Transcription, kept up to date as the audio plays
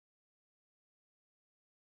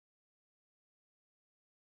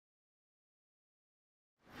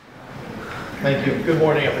Thank you. Good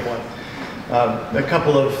morning, everyone. A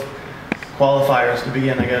couple of qualifiers to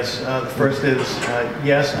begin, I guess. The first is,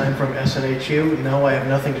 yes, I'm from SNHU. No, I have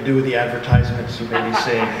nothing to do with the advertisements you may be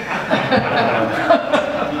seeing.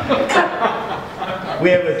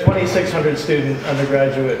 We have a 2,600 student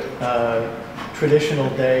undergraduate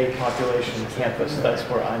traditional day population campus. That's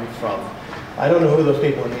where I'm from. I don't know who those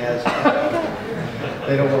people in the ads are.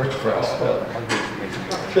 They don't work for us.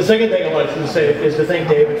 The second thing I wanted to say is to thank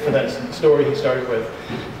David for that story he started with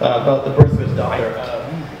about the birth of his daughter.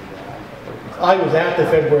 I was at the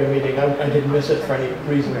February meeting. I didn't miss it for any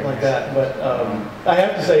reason like that, but I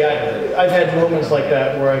have to say I've had moments like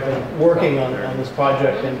that where I've been working on this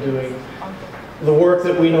project and doing the work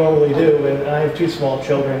that we normally do, and I have two small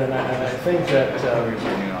children, and I think that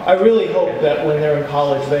I really hope that when they're in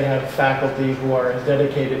college they have faculty who are as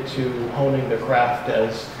dedicated to honing their craft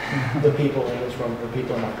as the people in this room, the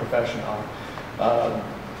people in our profession are.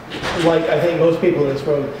 Like I think most people in this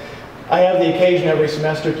room, I have the occasion every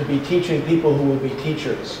semester to be teaching people who will be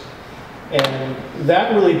teachers. And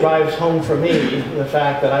that really drives home for me the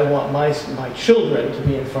fact that I want my children to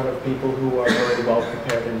be in front of people who are very well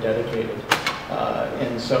prepared and dedicated.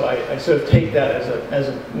 And so I sort of take that as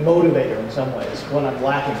a motivator in some ways when I'm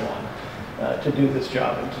lacking one to do this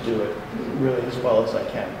job and to do it really as well as I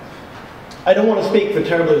can. I don't want to speak for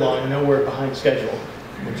terribly long. I know we're behind schedule,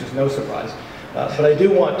 which is no surprise. But I do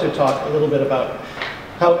want to talk a little bit about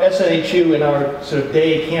how SNHU in our sort of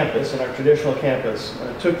day campus, in our traditional campus,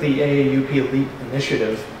 took the AAC&U-LEAP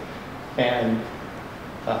initiative and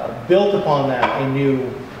built upon that a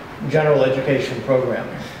new general education program.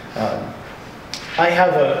 I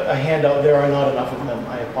have a handout. There are not enough of them.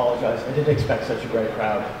 I apologize. I didn't expect such a great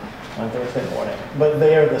crowd on Thursday morning. But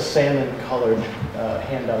they are the salmon-colored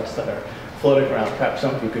handouts that are floating around. Perhaps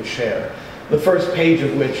some of you could share. The first page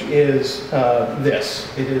of which is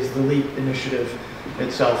this. It is the LEAP initiative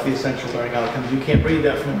itself, the essential learning outcomes. You can't read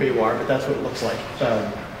that from where you are, but that's what it looks like.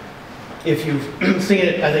 If you've seen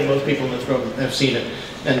it, I think most people in this room have seen it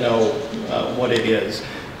and know what it is.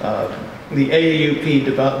 The AAUP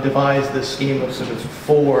devised this scheme of sort of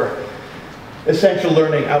 4 essential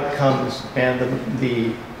learning outcomes and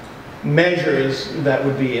the measures that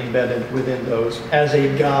would be embedded within those as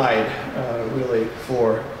a guide, really,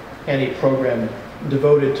 for any program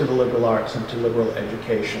devoted to the liberal arts and to liberal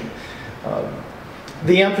education.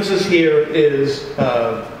 The emphasis here is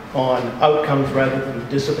on outcomes rather than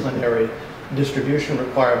disciplinary distribution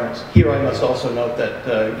requirements. Here I must also note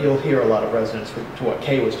that you'll hear a lot of resonance to what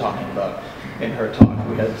Kay was talking about in her talk.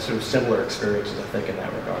 We had sort of similar experiences, I think, in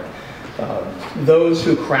that regard. Those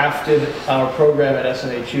who crafted our program at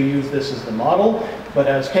SNHU used this as the model, but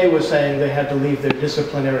as Kay was saying, they had to leave their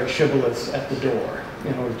disciplinary shibboleths at the door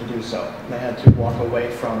in order to do so. They had to walk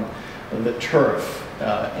away from the turf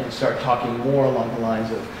and start talking more along the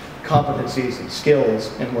lines of competencies and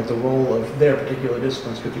skills and what the role of their particular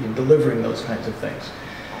disciplines could be in delivering those kinds of things.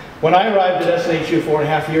 When I arrived at SNHU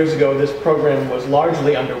 4.5 years ago, this program was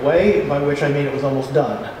largely underway, by which I mean it was almost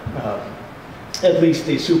done, at least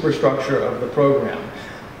the superstructure of the program.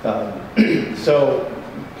 So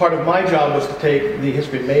part of my job was to take the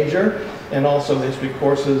history major and also the history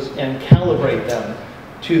courses and calibrate them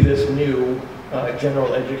to this new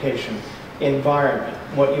general education environment.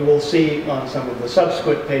 What you will see on some of the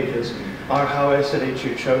subsequent pages are how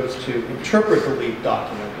SNHU chose to interpret the LEAP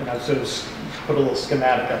document. And I've sort of put a little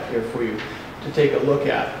schematic up here for you to take a look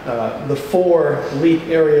at. The 4 LEAP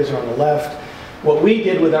areas are on the left. What we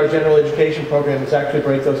did with our general education program is actually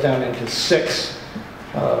break those down into 6.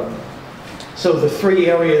 So the 3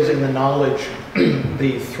 areas in the knowledge,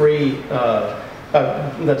 the 3,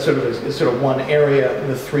 that sort of is sort of one area,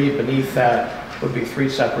 the 3 beneath that would be 3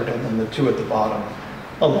 separate, and then the 2 at the bottom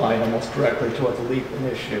align almost directly to what the LEAP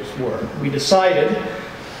initiatives were. We decided,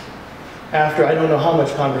 after I don't know how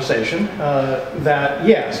much conversation, that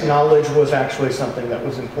yes, knowledge was actually something that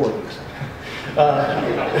was important.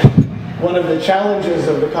 One of the challenges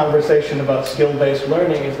of the conversation about skill-based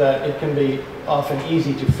learning is that it can be often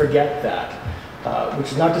easy to forget that,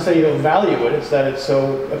 which is not to say you don't value it, it's that it's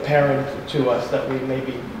so apparent to us that we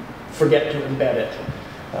maybe forget to embed it.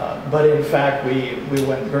 But in fact, we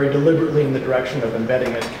went very deliberately in the direction of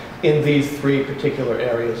embedding it in these 3 particular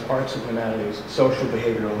areas: arts and humanities, social,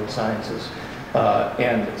 behavioral, and sciences,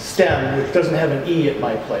 and STEM, which doesn't have an E at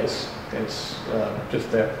my place. It's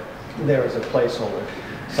just there as a placeholder.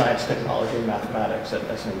 Science, technology, and mathematics at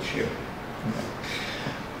SNHU.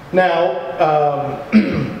 Now,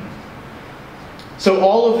 so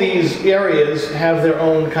all of these areas have their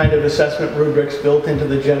own kind of assessment rubrics built into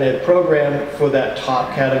the Gen Ed program for that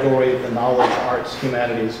top category of the knowledge, arts,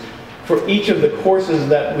 humanities, For each of the courses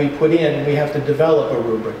that we put in, we have to develop a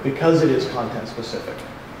rubric because it is content specific.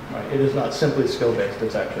 Right? It is not simply skill-based,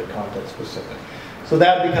 it's actually content specific. So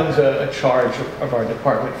that becomes a charge of our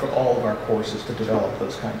department for all of our courses to develop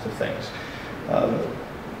those kinds of things.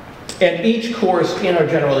 And each course in our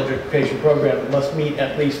general education program must meet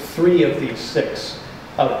at least 3 of these 6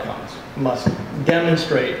 outcomes, must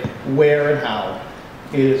demonstrate where and how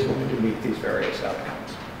it is going to meet these various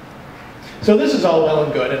outcomes. So this is all well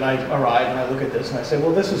and good, and I arrive and I look at this and I say,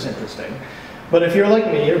 well, this is interesting. But if you're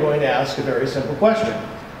like me, you're going to ask a very simple question.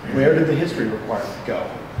 Where did the history requirement go?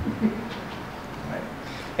 Right.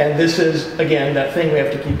 And this is, again, that thing we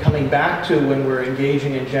have to keep coming back to when we're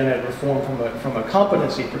engaging in gen ed reform from a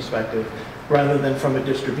competency perspective rather than from a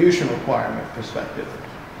distribution requirement perspective.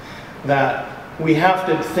 That we have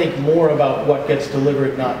to think more about what gets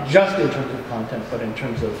delivered, not just in terms of content, but in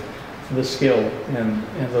terms of the skill and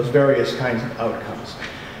those various kinds of outcomes.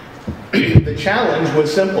 The challenge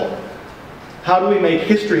was simple. How do we make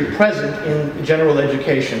history present in general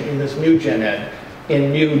education, in this new gen ed,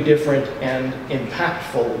 in new, different, and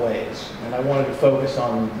impactful ways? And I wanted to focus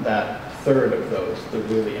on that third of those, the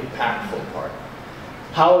really impactful part.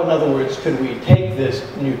 How, in other words, could we take this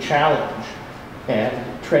new challenge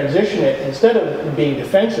and transition it, instead of being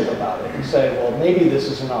defensive about it, and say, well, maybe this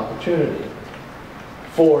is an opportunity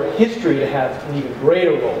for history to have an even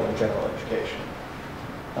greater role in general education.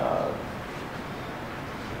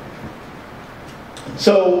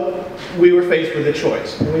 So we were faced with a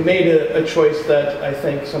choice. And we made a choice that I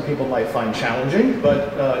think some people might find challenging,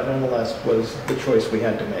 but nonetheless was the choice we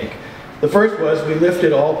had to make. The first was we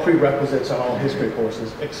lifted all prerequisites on all history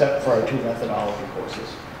courses except for our 2 methodology courses.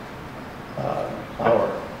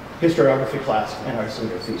 Our historiography class and our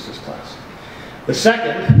senior thesis class. The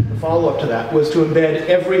second, the follow-up to that, was to embed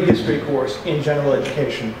every history course in general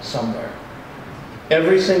education somewhere.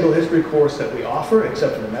 Every single history course that we offer,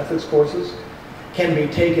 except for the methods courses, can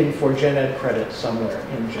be taken for gen ed credit somewhere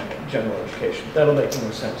in general education. That'll make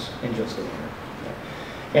more sense in just a minute.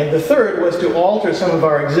 And the third was to alter some of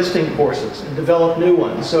our existing courses and develop new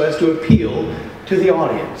ones so as to appeal to the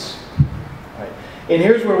audience. Right? And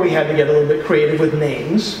here's where we had to get a little bit creative with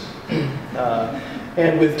names.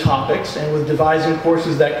 And with topics, and with devising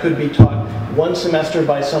courses that could be taught one semester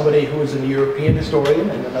by somebody who is a European historian,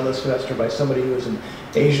 and another semester by somebody who is an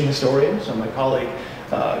Asian historian. So my colleague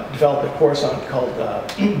developed a course called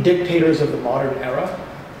Dictators of the Modern Era.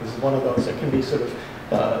 This is one of those that can be sort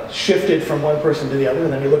of shifted from one person to the other.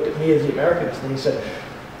 And then he looked at me as the Americanist, and he said,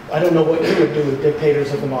 I don't know what you would do with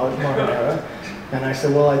Dictators of the Modern Era. And I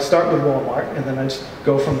said, well, I'd start with Walmart, and then I'd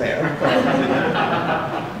go from there.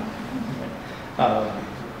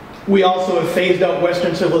 We also have phased out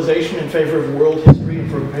Western civilization in favor of world history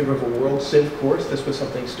and in favor of a world civ course. This was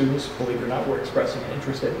something students, believe it or not, were expressing an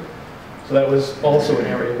interest in. So that was also an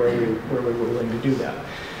area where we were willing to do that.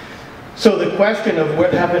 So the question of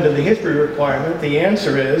what happened to the history requirement, the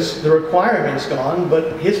answer is the requirement's gone,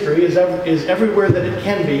 but history is everywhere that it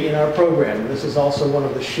can be in our program. This is also one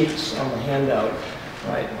of the sheets on the handout.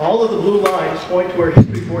 Right? All of the blue lines point to where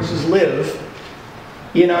history courses live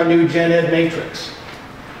in our new gen ed matrix.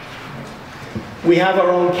 We have our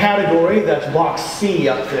own category, that's box C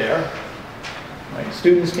up there. Right?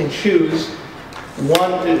 Students can choose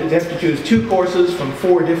they have to choose 2 courses from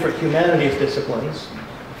 4 different humanities disciplines: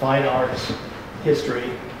 fine arts, history,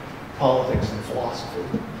 politics, and philosophy.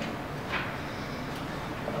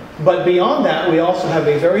 But beyond that, we also have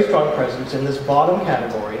a very strong presence in this bottom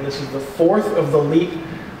category, and this is the 4th of the LEAP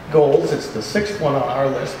goals. It's the 6th one on our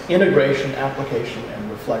list: integration, application,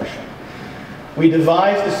 and reflection. We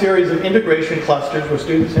devised a series of integration clusters where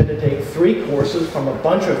students had to take 3 courses from a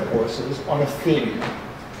bunch of courses on a theme.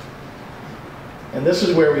 And this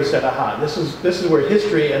is where we said, aha, this is where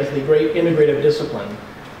history as the great integrative discipline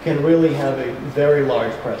can really have a very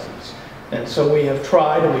large presence. And so we have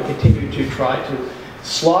tried, and we continue to try to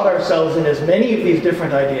slot ourselves in as many of these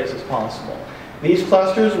different ideas as possible. These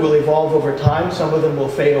clusters will evolve over time. Some of them will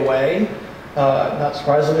fade away. Not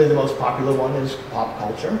surprisingly, the most popular one is pop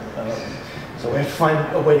culture. So we have to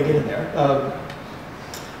find a way to get in there.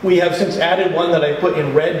 We have since added one that I put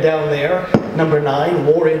in red down there, number 9,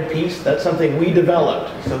 War and Peace. That's something we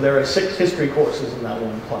developed. So there are 6 history courses in that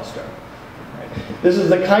one cluster. Right? This is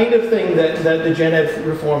the kind of thing that the Gen Ed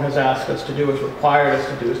reform has asked us to do, has required us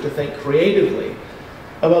to do, is to think creatively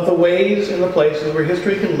about the ways and the places where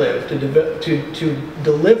history can live to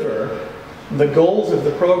deliver the goals of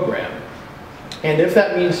the program. And if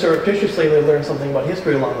that means surreptitiously they learn something about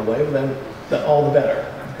history along the way, then all the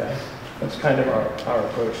better. Okay? That's kind of our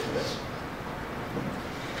approach to this.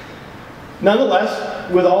 Nonetheless,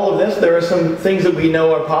 with all of this, there are some things that we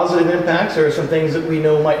know are positive impacts, there are some things that we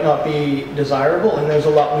know might not be desirable, and there's a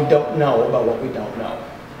lot we don't know about what we don't know,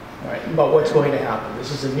 right? About what's going to happen.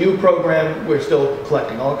 This is a new program, we're still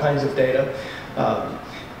collecting all kinds of data.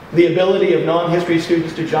 The ability of non-history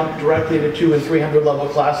students to jump directly to 200 and 300 level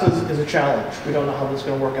classes is a challenge. We don't know how this is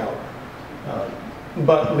going to work out.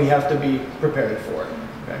 But we have to be prepared for it.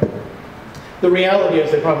 Okay? The reality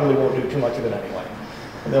is they probably won't do too much of it anyway.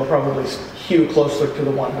 And they'll probably hew closer to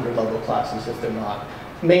the 100 level classes if they're not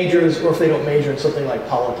majors, or if they don't major in something like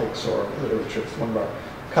politics or literature. It's one of our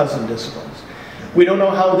cousin disciplines. We don't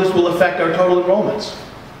know how this will affect our total enrollments.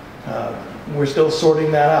 We're still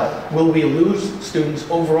sorting that out. Will we lose students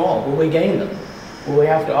overall? Will we gain them? Will we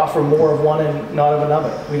have to offer more of one and not of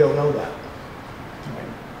another? We don't know that.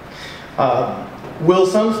 Will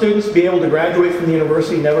some students be able to graduate from the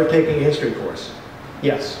university never taking a history course?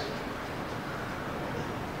 Yes.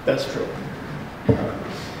 That's true.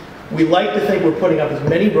 We like to think we're putting up as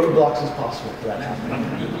many roadblocks as possible for that happening.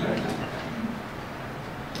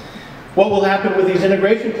 What will happen with these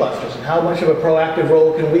integration clusters, and how much of a proactive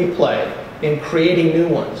role can we play in creating new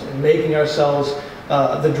ones and making ourselves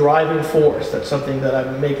the driving force? That's something that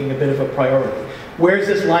I'm making a bit of a priority. Where's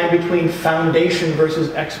this line between foundation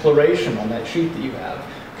versus exploration on that sheet that you have?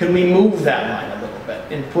 Can we move that line a little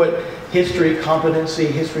bit and put history competency,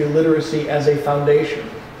 history literacy as a foundation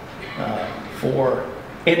for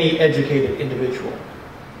any educated individual?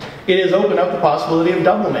 It has opened up the possibility of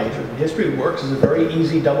double major. History works as a very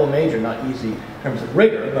easy double major, not easy in terms of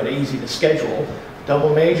rigor, but easy to schedule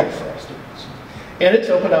double major for our students. And it's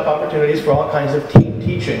opened up opportunities for all kinds of team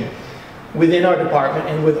teaching within our department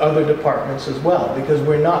and with other departments as well, because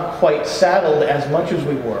we're not quite saddled as much as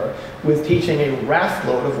we were with teaching a raft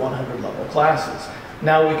load of 100 level classes.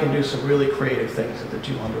 Now we can do some really creative things at the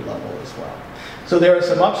 200 level as well. So there are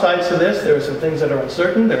some upsides to this. There are some things that are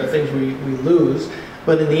uncertain. There are things we lose.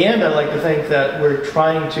 But in the end, I like to think that we're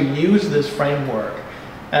trying to use this framework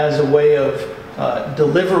as a way of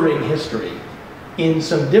delivering history in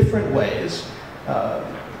some different ways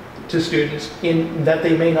to students that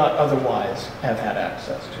they may not otherwise have had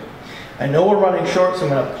access to. I know we're running short, so I'm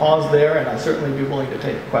going to pause there, and I'll certainly be willing to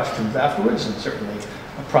take questions afterwards, and certainly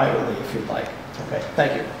privately if you'd like. Okay,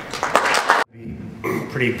 thank you. Be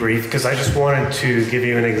pretty brief, because I just wanted to give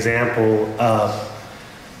you an example of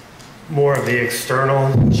more of the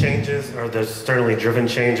external changes, or the externally driven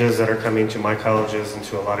changes that are coming to my colleges and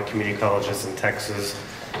to a lot of community colleges in Texas.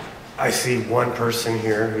 I see one person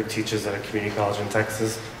here who teaches at a community college in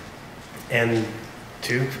Texas, and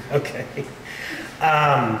two, okay.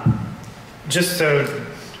 Just so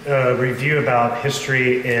review about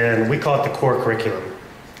history, and we call it the core curriculum,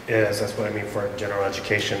 that's what I mean for general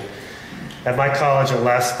education. At my college in the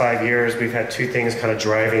last 5 years, we've had two things kind of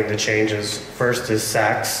driving the changes. First is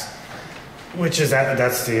SACS, which is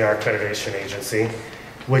that's our accreditation agency,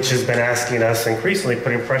 which has been asking us, increasingly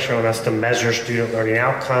putting pressure on us to measure student learning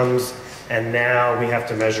outcomes, and now we have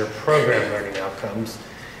to measure program learning outcomes.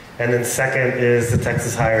 And then second is the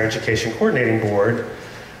Texas Higher Education Coordinating Board,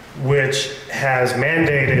 which has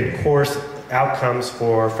mandated course outcomes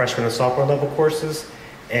for freshman and sophomore level courses,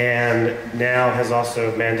 and now has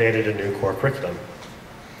also mandated a new core curriculum.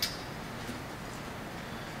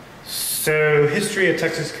 So history at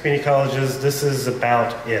Texas community colleges, this is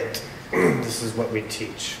about it. This is what we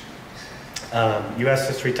teach. U.S.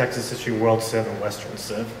 history, Texas history, world civ, and Western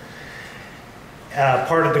civ.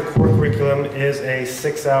 Part of the core curriculum is a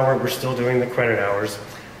 6-hour, we're still doing the credit hours,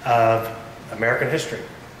 of American history.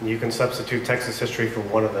 You can substitute Texas history for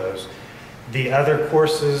one of those. The other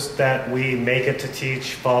courses that we make it to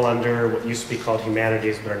teach fall under what used to be called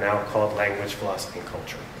humanities, but are now called language, philosophy, and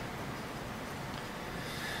culture.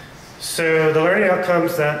 So the learning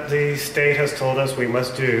outcomes that the state has told us we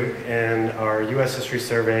must do in our U.S. history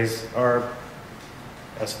surveys are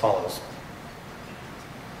as follows.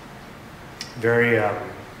 Very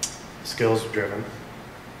skills driven.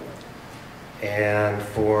 And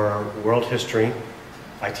for world history,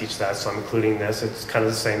 I teach that, so I'm including this. It's kind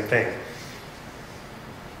of the same thing.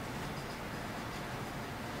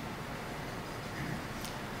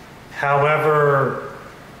 However,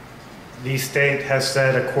 the state has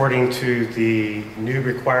said, according to the new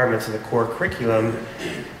requirements of the core curriculum,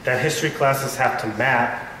 that history classes have to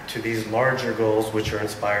map to these larger goals, which are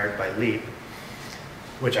inspired by LEAP,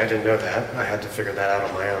 which I didn't know that. I had to figure that out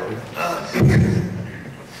on my own.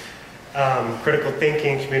 Critical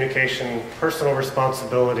thinking, communication, personal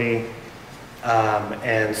responsibility,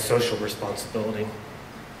 and social responsibility.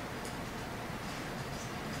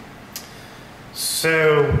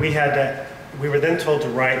 So we had to we were then told to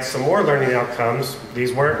write some more learning outcomes.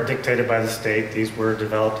 These weren't dictated by the state. These were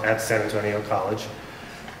developed at San Antonio College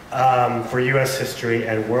for U.S. history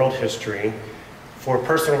and world history. For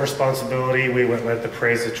personal responsibility, we went with the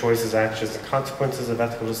praise of choices, actions, and consequences of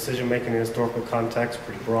ethical decision-making in historical context,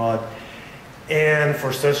 pretty broad. And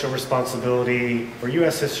for social responsibility, for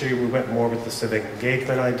U.S. history, we went more with the civic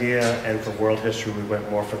engagement idea, and for world history, we went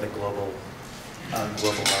more for the global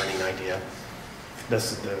learning idea.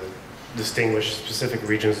 This is the distinguish specific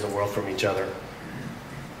regions of the world from each other.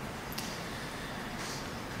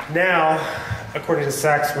 Now, according to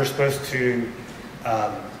SACS, we're supposed to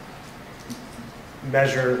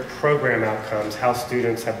measure program outcomes, how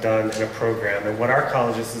students have done in a program. And what our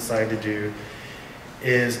college has decided to do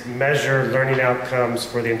is measure learning outcomes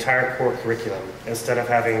for the entire core curriculum instead of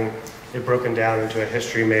having it broken down into a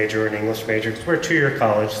history major and English major, because we're a two-year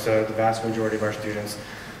college, so the vast majority of our students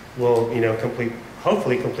will,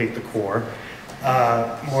 hopefully complete the core,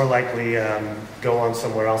 more likely go on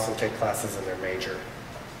somewhere else and take classes in their major.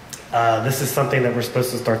 This is something that we're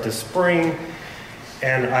supposed to start this spring,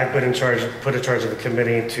 and I put in charge of a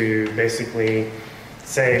committee to basically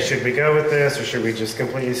say, should we go with this, or should we just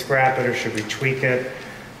completely scrap it, or should we tweak it?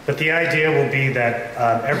 But the idea will be that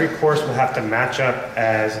every course will have to match up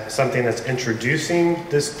as something that's introducing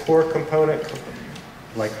this core component,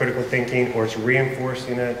 like critical thinking, or it's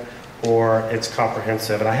reinforcing it, or it's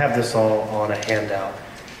comprehensive. And I have this all on a handout.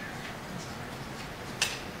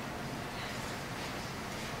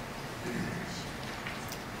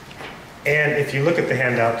 And if you look at the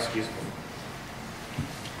handout, excuse me.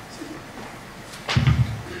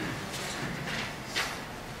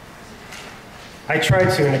 I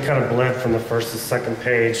tried to, and it kind of bled from the first to second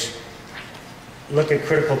page, look at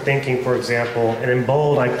critical thinking, for example, and in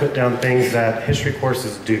bold I put down things that history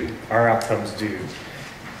courses do, our outcomes do.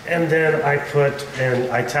 And then I put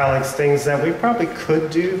in italics things that we probably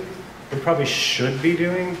could do, we probably should be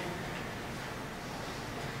doing.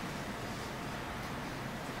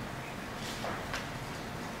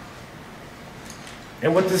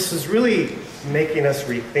 And what this is really making us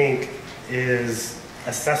rethink is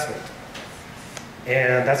assessment.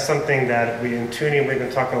 And that's something that in tuning, we've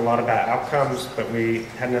been talking a lot about outcomes, but we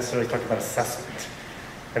hadn't necessarily talked about assessment.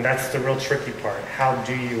 And that's the real tricky part. How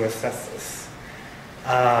do you assess this?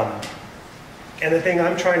 And the thing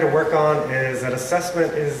I'm trying to work on is that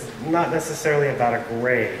assessment is not necessarily about a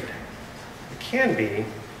grade. It can be,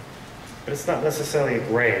 but it's not necessarily a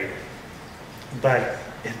grade. But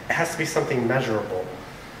it has to be something measurable.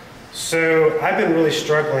 So I've been really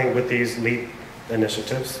struggling with these LEAP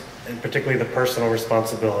initiatives, and particularly the personal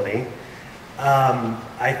responsibility.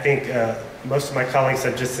 I think most of my colleagues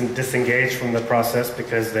have just disengaged from the process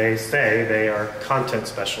because they say they are content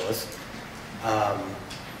specialists.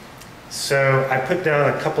 So I put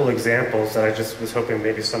down a couple examples that I just was hoping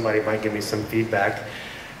maybe somebody might give me some feedback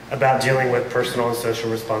about dealing with personal and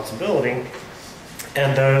social responsibility.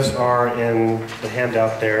 And those are in the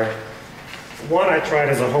handout there. One I tried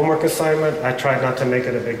as a homework assignment. I tried not to make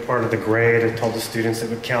it a big part of the grade. I told the students it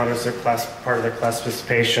would count as their part of their class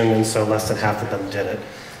participation, and so less than half of them did it.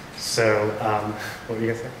 So, what were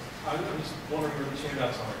you going to say? I'm just wondering where these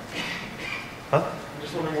handouts are. Huh? I'm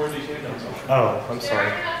just wondering where these handouts are. Oh, I'm sorry.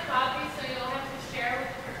 There are enough copies, so you'll have to share with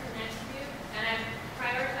the person next to you, and I've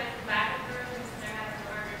prioritized the back of the room because they're having a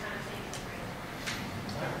harder time seeing the screen.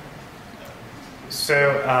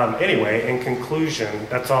 So anyway, in conclusion,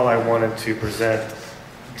 that's all I wanted to present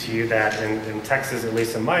to you, that in Texas, at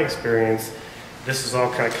least in my experience, this is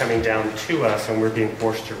all kind of coming down to us, and we're being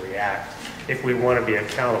forced to react if we want to be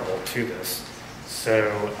accountable to this.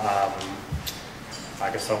 So I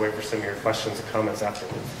guess I'll wait for some of your questions and comments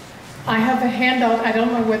afterwards. I have a handout. I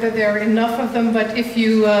don't know whether there are enough of them, but if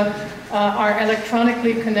you are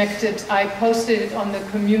electronically connected, I posted it on the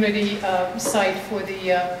community site for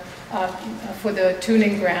the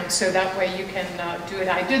tuning grant, so that way you can do it.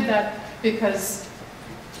 I did that because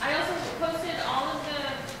I also posted all of the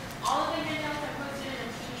handouts. I posted in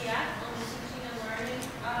a PDF on the teaching and learning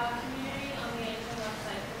community on the AAC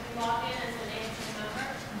website. If you log in as an AAC member,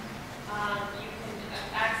 you can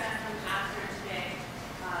access them after today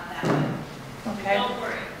that way. okay. Don't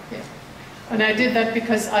worry. Yeah. And I did that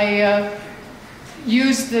because I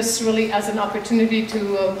used this really as an opportunity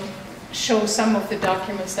to show some of the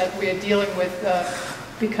documents that we are dealing with,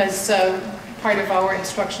 because part of our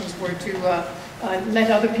instructions were to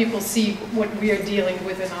let other people see what we are dealing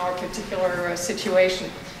with in our particular situation.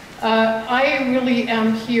 I really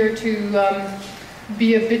am here to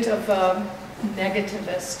be a bit of a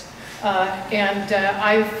negativist. And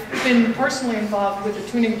I've been personally involved with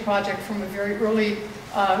the tuning project from a very early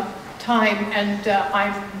time, and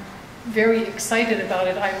I'm very excited about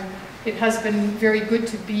it. It has been very good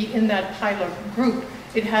to be in that pilot group.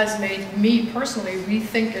 It has made me personally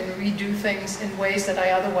rethink and redo things in ways that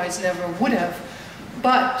I otherwise never would have.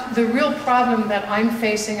 But the real problem that I'm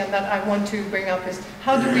facing and that I want to bring up is,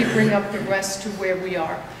 how do we bring up the rest to where we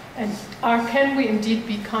are? And can we indeed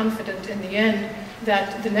be confident in the end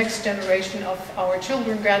that the next generation of our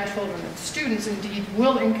children, grandchildren, and students indeed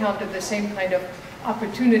will encounter the same kind of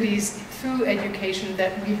opportunities through education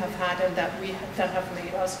that we have had and that have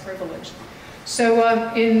made us privileged?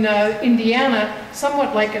 So in Indiana,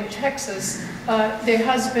 somewhat like in Texas, there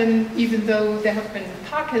has been, even though there have been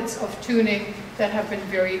pockets of tuning that have been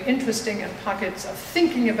very interesting and pockets of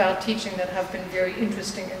thinking about teaching that have been very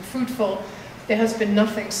interesting and fruitful, there has been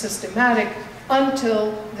nothing systematic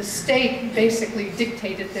until the state basically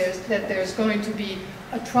dictated that there's going to be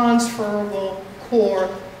a transferable core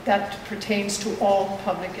that pertains to all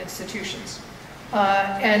public institutions.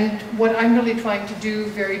 And what I'm really trying to do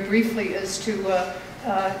very briefly is to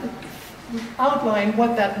outline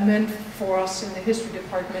what that meant for us in the history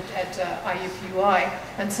department at IUPUI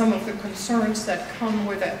and some of the concerns that come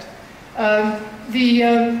with it.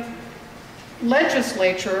 The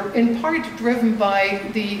legislature, in part driven by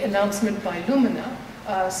the announcement by Lumina,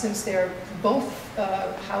 since they're both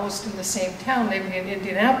housed in the same town, namely in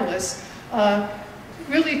Indianapolis,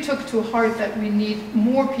 really took to heart that we need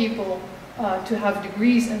more people to have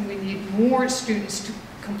degrees, and we need more students to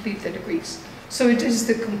complete the degrees. So it is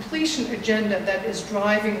the completion agenda that is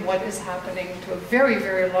driving what is happening to a very,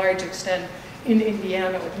 very large extent in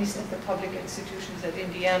Indiana, or at least at the public institutions at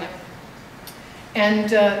Indiana. And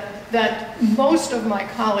that most of my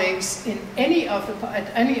colleagues in at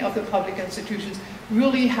any of the public institutions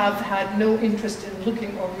really have had no interest in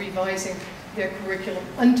looking or revising their curriculum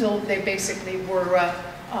until they basically were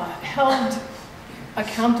held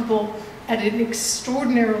accountable at an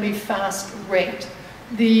extraordinarily fast rate.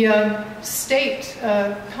 The state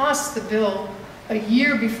passed the bill a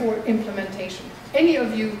year before implementation. Any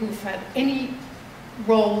of you who've had any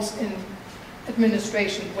roles in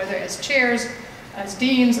administration, whether as chairs, as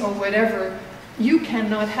deans, or whatever, you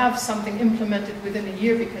cannot have something implemented within a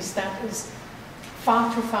year, because that is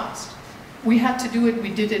far too fast. We had to do it, we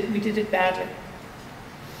did it badly.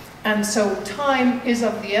 And so time is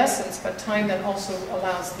of the essence, but time that also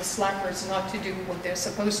allows the slackers not to do what they're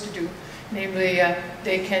supposed to do. Namely,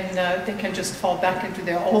 they can just fall back into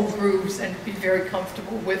their old grooves and be very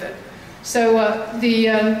comfortable with it. So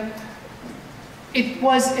it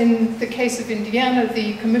was, in the case of Indiana,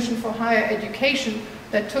 the Commission for Higher Education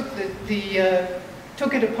that took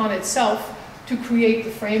it upon itself to create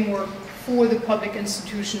the framework for the public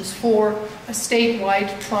institutions for a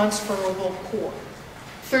statewide transferable core.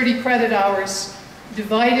 30 credit hours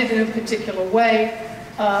divided in a particular way,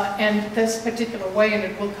 and this particular way, and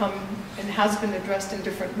it will come and has been addressed in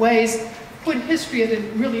different ways, put history at a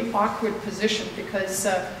really awkward position, because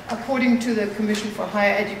according to the Commission for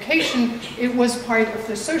Higher Education, it was part of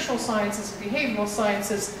the social sciences and behavioral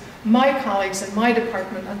sciences. My colleagues in my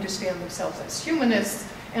department understand themselves as humanists,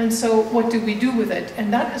 and so what do we do with it?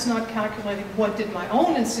 And that is not calculating what did my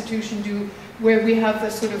own institution do, where we have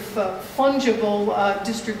this sort of fungible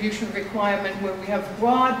distribution requirement, where we have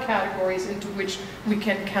broad categories into which we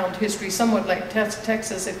can count history. Somewhat like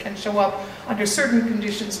Texas, it can show up under certain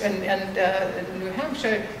conditions, and in New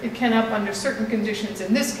Hampshire, it can up under certain conditions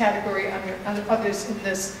in this category, under others in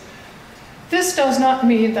this. This does not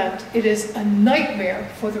mean that it is a nightmare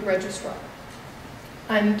for the registrar.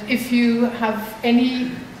 And if you have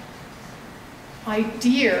any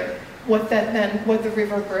idea what that then, what the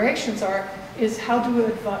reverberations are, is how do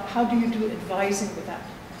you do advising with that?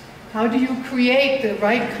 How do you create the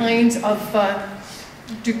right kinds of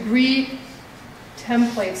degree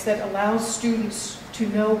templates that allow students to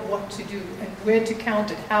know what to do and where to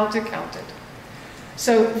count it, how to count it?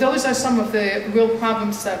 So those are some of the real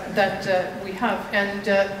problems that we have.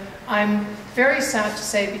 And I'm very sad to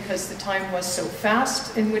say, because the time was so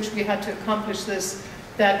fast in which we had to accomplish this,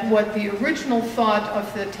 that what the original thought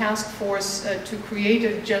of the task force to create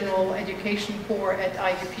a general education core at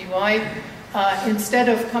IUPUI, instead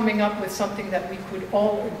of coming up with something that we could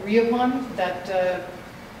all agree upon, that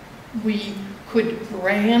we could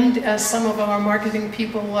brand as some of our marketing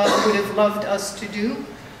people would have loved us to do,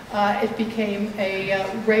 it became a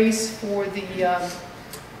race for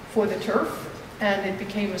the turf. And it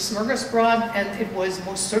became a smorgasbord, and it was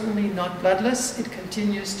most certainly not bloodless. It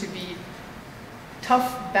continues to be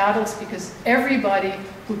tough battles, because everybody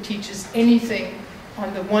who teaches anything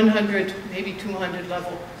on the 100, maybe 200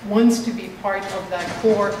 level wants to be part of that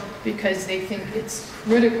core, because they think it's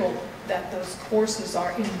critical that those courses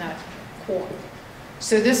are in that core.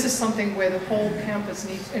 So this is something where the whole campus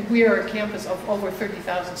needs, and we are a campus of over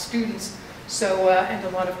 30,000 students, so, and a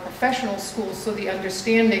lot of professional schools, so the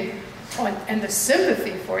understanding and the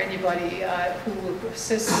sympathy for anybody who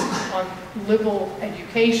assists on liberal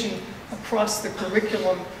education across the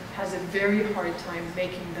curriculum has a very hard time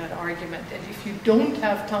making that argument. And if you don't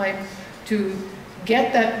have time to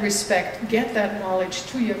get that respect, get that knowledge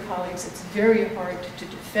to your colleagues, it's very hard to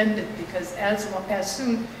defend it, because as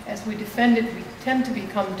soon as we defend it, we tend to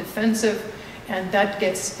become defensive, and that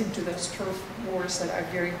gets into those turf wars that are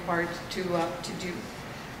very hard to do.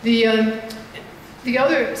 The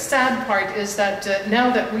other sad part is that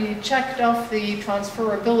now that we checked off the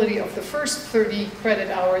transferability of the first 30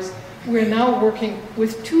 credit hours, we're now working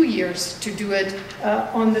with 2 years to do it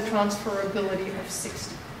on the transferability of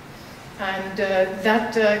 60. And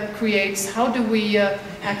that creates, how do we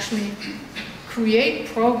actually create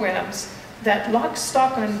programs that lock,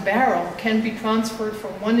 stock, and barrel can be transferred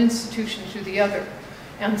from one institution to the other.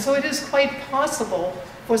 And so it is quite possible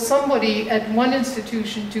for somebody at one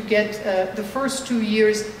institution to get the first 2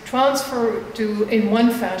 years transferred to, in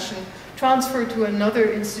one fashion, transferred to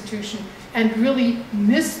another institution, and really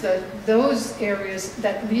miss those areas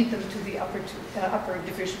that lead them to the upper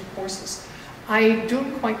division courses. I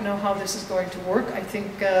don't quite know how this is going to work. I think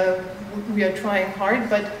we are trying hard,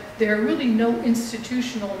 but there are really no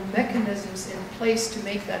institutional mechanisms in place to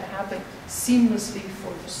make that happen seamlessly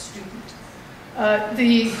for the student.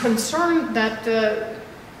 The concern that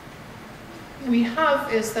we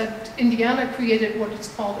have is that Indiana created what is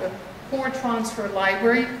called a core transfer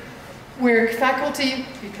library, where faculty,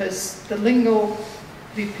 because the lingo,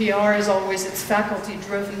 the PR is always, it's faculty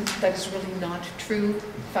driven. That is really not true.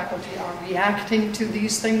 Faculty are reacting to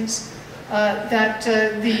these things.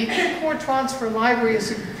 The core transfer library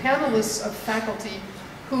is a panelist of faculty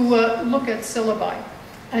who look at syllabi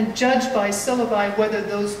and judge by syllabi whether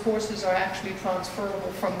those courses are actually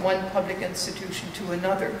transferable from one public institution to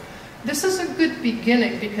another. This is a good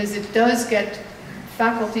beginning, because it does get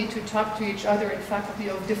faculty to talk to each other and faculty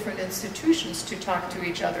of different institutions to talk to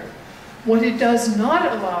each other. What it does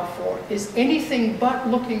not allow for is anything but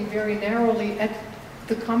looking very narrowly at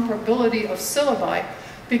the comparability of syllabi,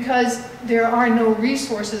 because there are no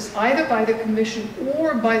resources either by the commission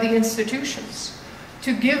or by the institutions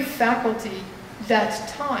to give faculty that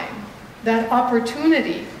time, that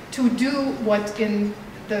opportunity to do what in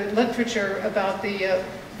the literature about the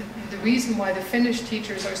reason why the Finnish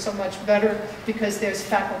teachers are so much better, because there's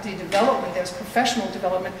faculty development, there's professional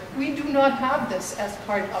development. We do not have this as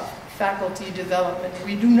part of faculty development.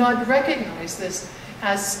 We do not recognize this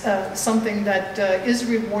as something that is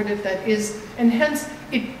rewarded, that is, and hence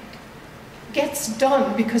it gets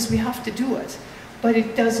done because we have to do it. But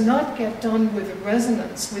it does not get done with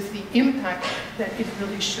resonance, with the impact that it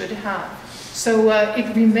really should have. So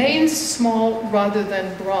it remains small rather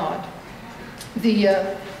than broad.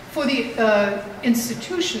 For the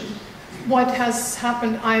institution, what has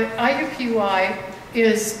happened, IUPUI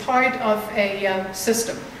is part of a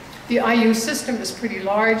system. The IU system is pretty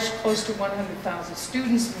large, close to 100,000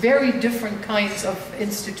 students, very different kinds of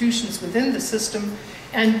institutions within the system,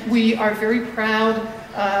 and we are very proud,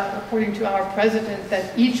 according to our president,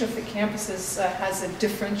 that each of the campuses has a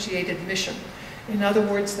differentiated mission. In other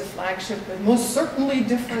words, the flagship is most certainly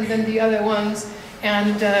different than the other ones.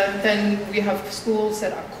 And then we have schools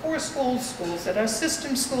that are core schools, schools that are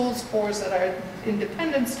system schools, cores that are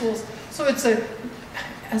independent schools. So it's a,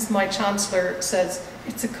 as my chancellor says,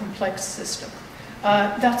 it's a complex system.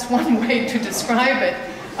 That's one way to describe it,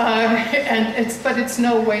 but it's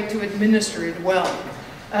no way to administer it well.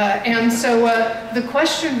 And so the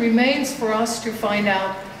question remains for us to find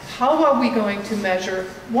out, how are we going to measure,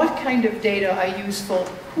 what kind of data are useful,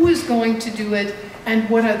 who is going to do it, and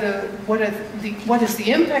what is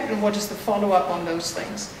the impact and what is the follow-up on those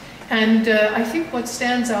things. And I think what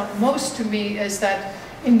stands out most to me is that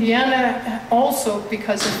Indiana also,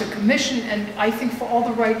 because of the commission, and I think for all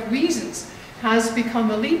the right reasons, has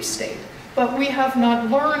become a LEAP state. But we have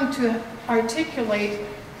not learned to articulate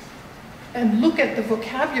and look at the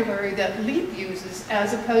vocabulary that LEAP uses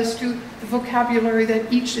as opposed to the vocabulary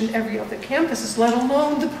that each and every of the campuses, let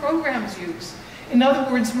alone the programs, use. In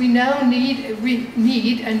other words, we now need,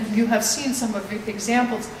 and you have seen some of the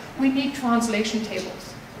examples, we need translation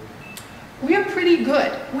tables. We are pretty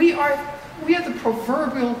good. We are the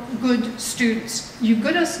proverbial good students. You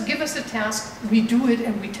give us a task, we do it,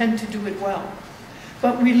 and we tend to do it well.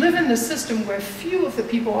 But we live in a system where few of the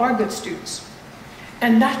people are good students.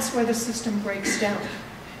 And that's where the system breaks down.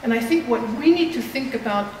 And I think what we need to think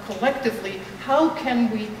about collectively, how can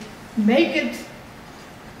we make it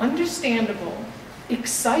understandable,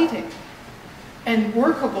 exciting, and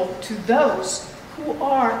workable to those who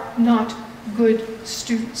are not good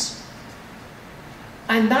students.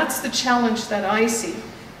 And that's the challenge that I see.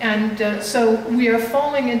 And so we are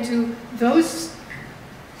falling into those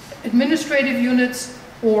administrative units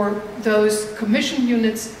or those commission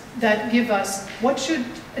units that give us, what should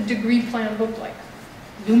a degree plan look like?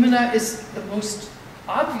 Lumina is the most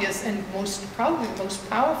obvious and probably the most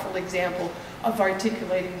powerful example of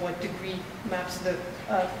articulating what degree maps. The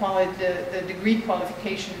degree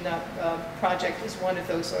qualification project is one of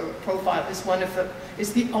those, or profile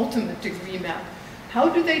is the ultimate degree map. How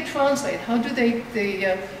do they translate? How do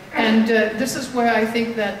this is where I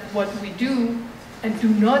think that what we do and do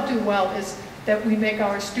not do well is that we make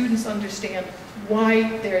our students understand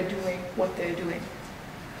why they're doing what they're doing.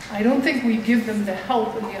 I don't think we give them the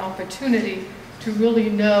help and the opportunity to really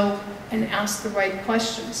know and ask the right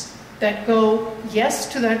questions that go,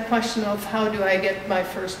 yes, to that question of how do I get my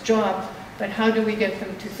first job, but how do we get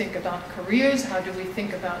them to think about careers? How do we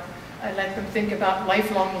think about, I let them think about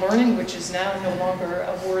lifelong learning, which is now no longer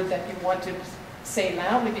a word that you want to say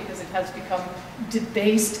loudly because it has become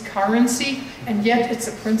debased currency, and yet it's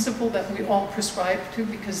a principle that we all prescribe to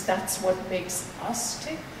because that's what makes us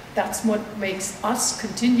tick. That's what makes us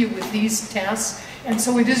continue with these tasks. And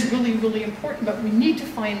so it is really, really important, but we need to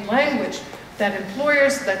find language that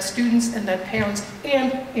employers, that students, and that parents,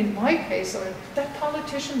 and in my case, that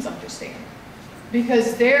politicians understand.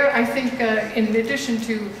 Because there, I think, in addition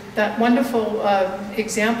to that wonderful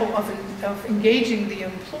example of engaging the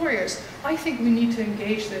employers, I think we need to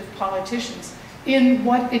engage the politicians in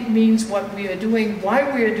what it means, what we are doing,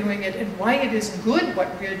 why we are doing it, and why it is good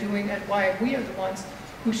what we are doing, and why we are the ones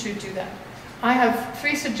who should do that. I have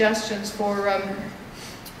 3 suggestions for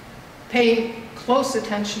paying close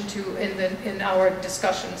attention to in our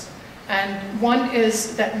discussions. And one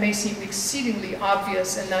is, that may seem exceedingly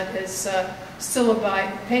obvious, and that is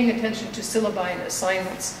syllabi, paying attention to syllabi and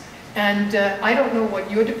assignments. And I don't know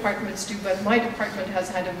what your departments do, but my department has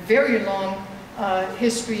had a very long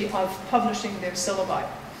history of publishing their syllabi.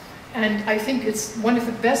 And I think it's one of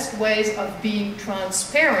the best ways of being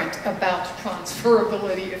transparent about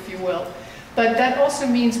transferability, if you will. But that also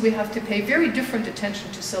means we have to pay very different attention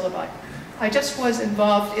to syllabi. I just was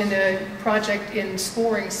involved in a project in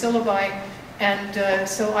scoring syllabi, and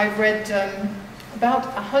so I've read about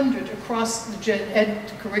 100 across the gen ed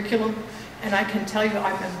curriculum, and I can tell you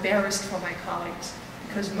I'm embarrassed for my colleagues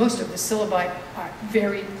because most of the syllabi are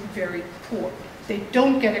very, very poor. They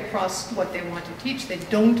don't get across what they want to teach. They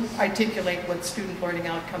don't articulate what student learning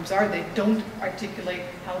outcomes are. They don't articulate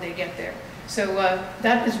how they get there. So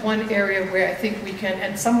that is one area where I think we can,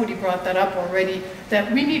 and somebody brought that up already,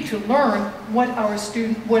 that we need to learn what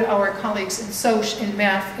our colleagues in Soc, in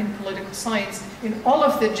math, in political science, in all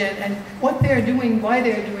of the gen, and what they're doing, why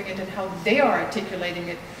they're doing it, and how they are articulating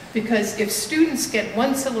it. Because if students get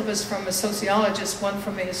one syllabus from a sociologist, one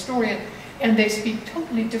from a historian, and they speak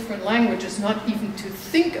totally different languages, not even to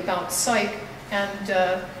think about psych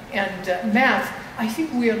and math, I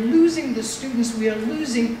think we are losing the students, we are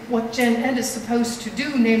losing what Gen Ed is supposed to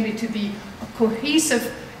do, namely to be a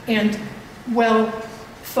cohesive and well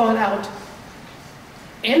thought out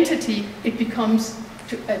entity. It becomes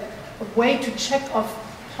a way to check off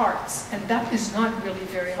parts, and that is not really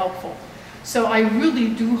very helpful. So I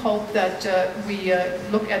really do hope that we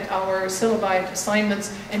look at our syllabi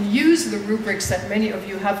assignments and use the rubrics that many of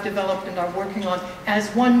you have developed and are working on as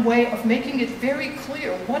one way of making it very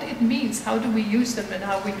clear what it means, how do we use them, and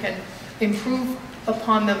how we can improve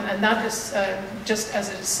upon them. And that is, just as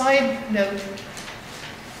a side note,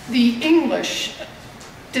 the English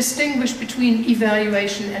distinguish between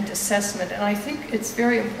evaluation and assessment. And I think it's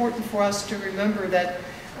very important for us to remember that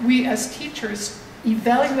we as teachers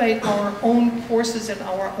evaluate our own courses and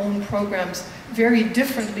our own programs very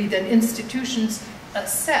differently than institutions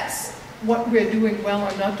assess what we're doing well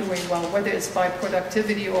or not doing well, whether it's by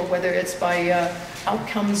productivity or whether it's by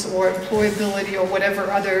outcomes or employability or whatever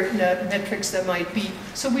other metrics there might be.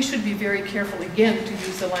 So we should be very careful, again, to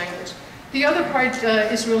use the language. The other part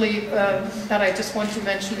is really, that I just want to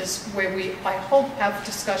mention, is where we, I hope, have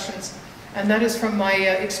discussions, and that is from my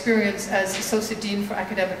experience as Associate Dean for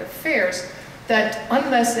Academic Affairs, that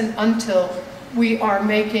unless and until we are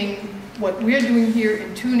making what we're doing here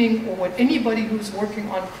in tuning, or what anybody who's working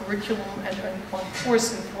on curriculum and on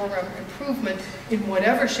course and program improvement in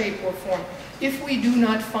whatever shape or form, if we do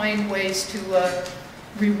not find ways to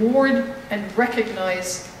reward and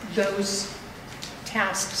recognize those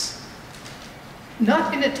tasks,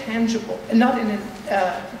 not in a tangible, not in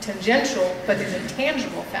a tangential, but in a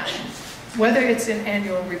tangible fashion, whether it's in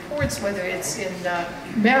annual reports, whether it's in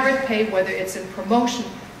merit pay, whether it's in promotion,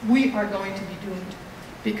 we are going to be doomed,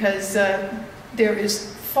 because there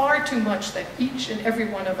is far too much that each and every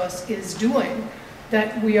one of us is doing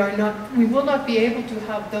that we will not be able to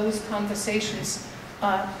have those conversations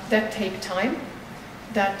that take time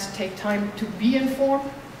to be informed.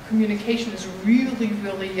 Communication is really,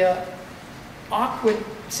 really awkward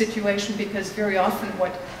situation, because very often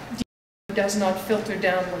what does not filter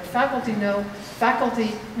down what faculty know.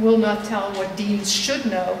 Faculty will not tell what deans should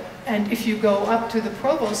know, and if you go up to the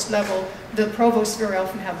provost level, the provosts very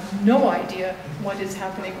often have no idea what is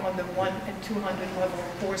happening on the 100 and 200 level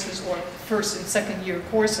courses or first and second year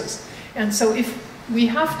courses. And so if we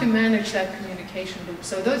have to manage that communication loop.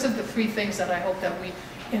 So those are the three things that I hope that we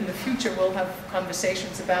in the future will have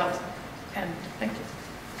conversations about, and thank you.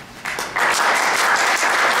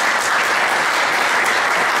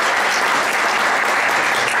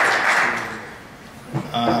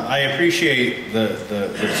 I appreciate the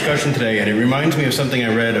discussion today, and it reminds me of something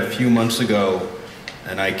I read a few months ago,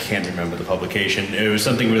 and I can't remember the publication. It was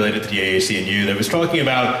something related to the AAC&U that was talking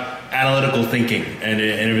about analytical thinking, and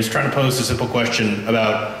it was trying to pose a simple question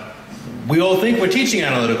about, we all think we're teaching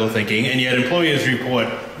analytical thinking, and yet employers report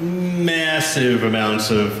massive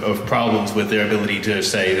amounts of problems with their ability to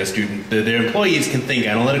say their employees can think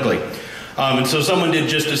analytically. And so someone did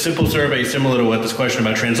just a simple survey similar to what this question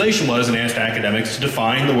about translation was, and asked academics to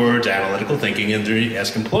define the words analytical thinking, and to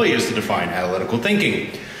ask employers to define analytical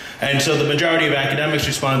thinking. And so the majority of academics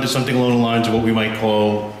responded to something along the lines of what we might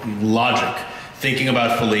call logic, thinking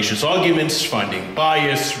about fallacious arguments, finding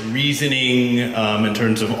bias, reasoning in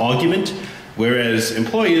terms of argument, whereas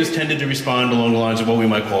employers tended to respond along the lines of what we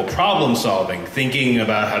might call problem solving, thinking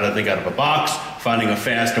about how to think out of a box, finding a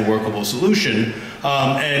fast and workable solution.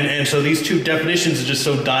 And so these two definitions are just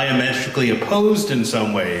so diametrically opposed in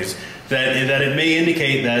some ways that it may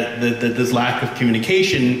indicate that this lack of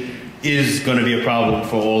communication is going to be a problem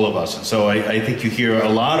for all of us. And so I think you hear a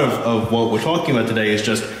lot of what we're talking about today is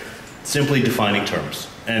just simply defining terms.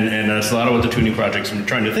 And that's a lot of what the tuning project's been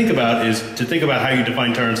trying to think about, is to think about how you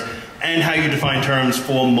define terms and how you define terms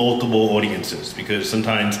for multiple audiences, because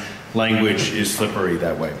sometimes language is slippery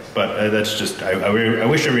that way. But that's just, I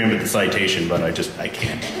wish I remembered the citation, but I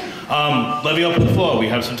can't. Let me open the floor. We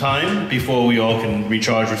have some time before we all can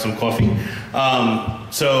recharge with some coffee.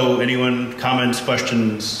 So anyone, comments,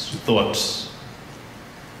 questions, thoughts?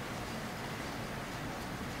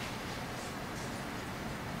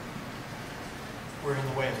 We're in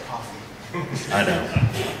the way of coffee. I know.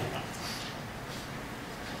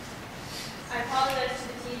 I apologize to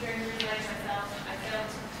the teacher and really like myself. I failed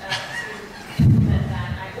to implement that.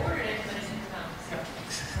 I ordered it, but it didn't come. So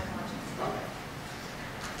apologies.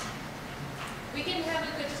 We can have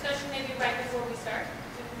a good discussion maybe right before we start.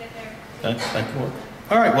 We can get there. That can work.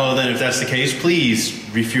 All right. Well, then, if that's the case, please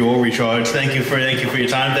refuel, recharge. Thank you for your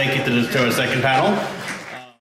time. Thank you to our second panel.